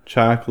sweet,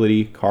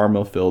 chocolatey,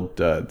 caramel-filled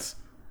duds.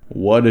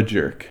 What a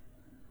jerk.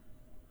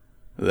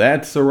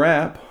 That's a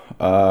wrap.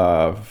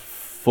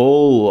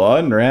 Full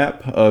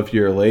unwrap of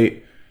your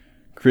late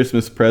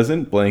Christmas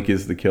present, Blank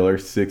is the Killer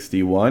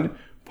 61,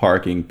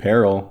 Parking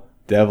Peril,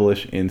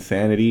 Devilish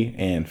Insanity,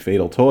 and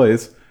Fatal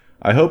Toys.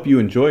 I hope you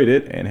enjoyed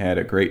it and had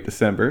a great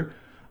December.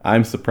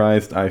 I'm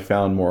surprised I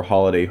found more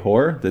holiday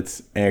horror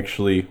that's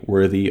actually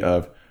worthy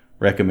of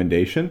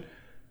recommendation.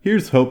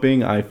 Here's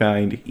hoping I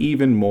find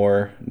even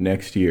more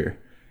next year.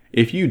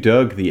 If you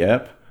dug the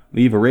ep,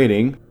 leave a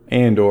rating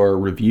and or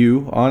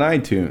review on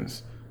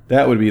iTunes.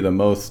 That would be the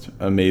most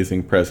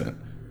amazing present.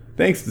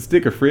 Thanks to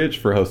Sticker Fridge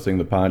for hosting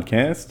the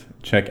podcast.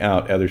 Check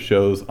out other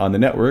shows on the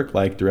network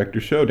like Director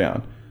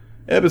Showdown.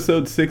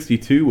 Episode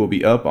 62 will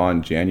be up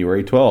on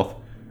January 12th.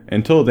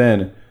 Until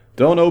then,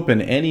 don't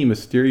open any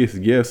mysterious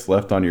gifts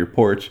left on your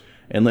porch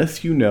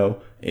unless you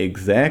know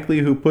exactly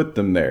who put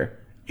them there,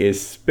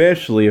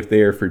 especially if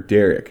they are for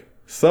Derek.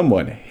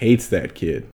 Someone hates that kid.